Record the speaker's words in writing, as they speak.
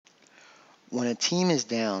When a team is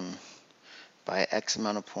down by X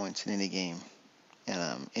amount of points in any game, in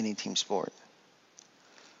any team sport,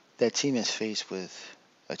 that team is faced with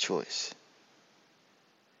a choice.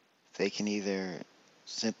 They can either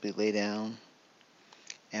simply lay down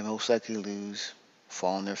and most likely lose,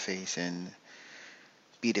 fall on their face, and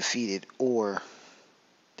be defeated, or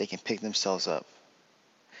they can pick themselves up.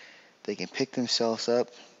 They can pick themselves up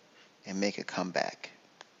and make a comeback.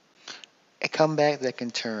 A comeback that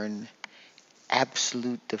can turn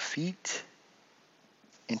absolute defeat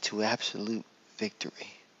into absolute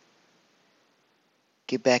victory.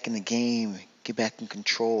 Get back in the game, get back in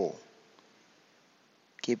control,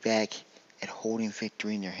 get back at holding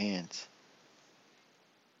victory in your hands.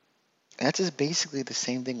 And that's just basically the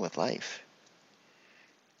same thing with life.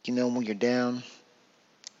 When you're down,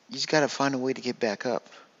 you just got to find a way to get back up.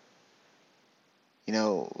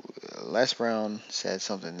 Les Brown said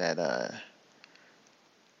something that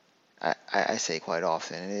I say quite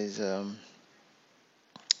often. It is a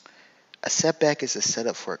setback is a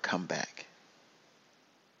setup for a comeback.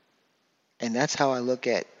 And that's how I look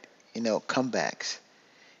at, comebacks.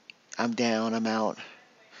 I'm down, I'm out,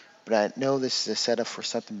 but I know this is a setup for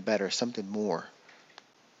something better, something more.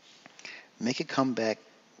 Make a comeback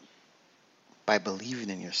by believing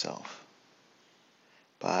in yourself,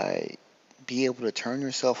 by be able to turn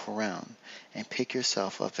yourself around and pick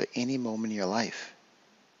yourself up at any moment in your life.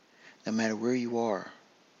 No matter where you are,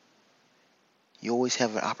 you always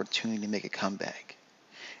have an opportunity to make a comeback.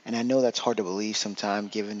 And I know that's hard to believe sometimes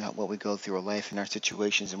given what we go through in life and our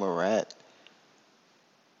situations and where we're at.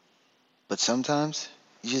 But sometimes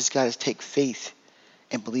you just got to take faith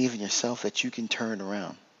and believe in yourself that you can turn it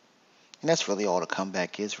around. And that's really all the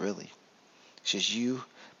comeback is, really. It's just you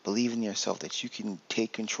believing in yourself that you can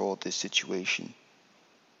take control of this situation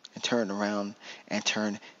and turn it around and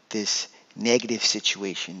turn this negative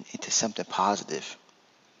situation into something positive.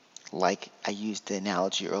 Like I used the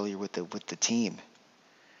analogy earlier with the team,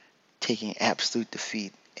 taking absolute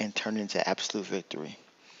defeat and turning into absolute victory.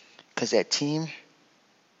 Because that team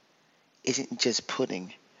isn't just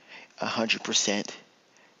putting 100%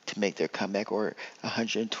 to make their comeback, or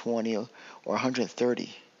 120 or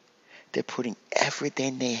 130. They're putting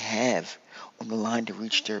everything they have on the line to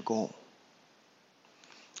reach their goal.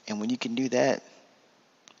 And when you can do that,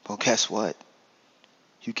 well, guess what?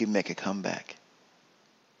 You can make a comeback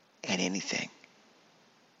at anything.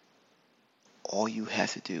 All you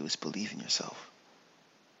have to do is believe in yourself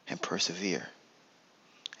and persevere.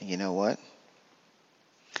 And you know what?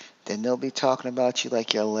 Then they'll be talking about you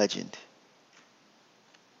like you're a legend.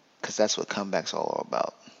 Because that's what comeback's all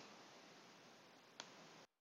about.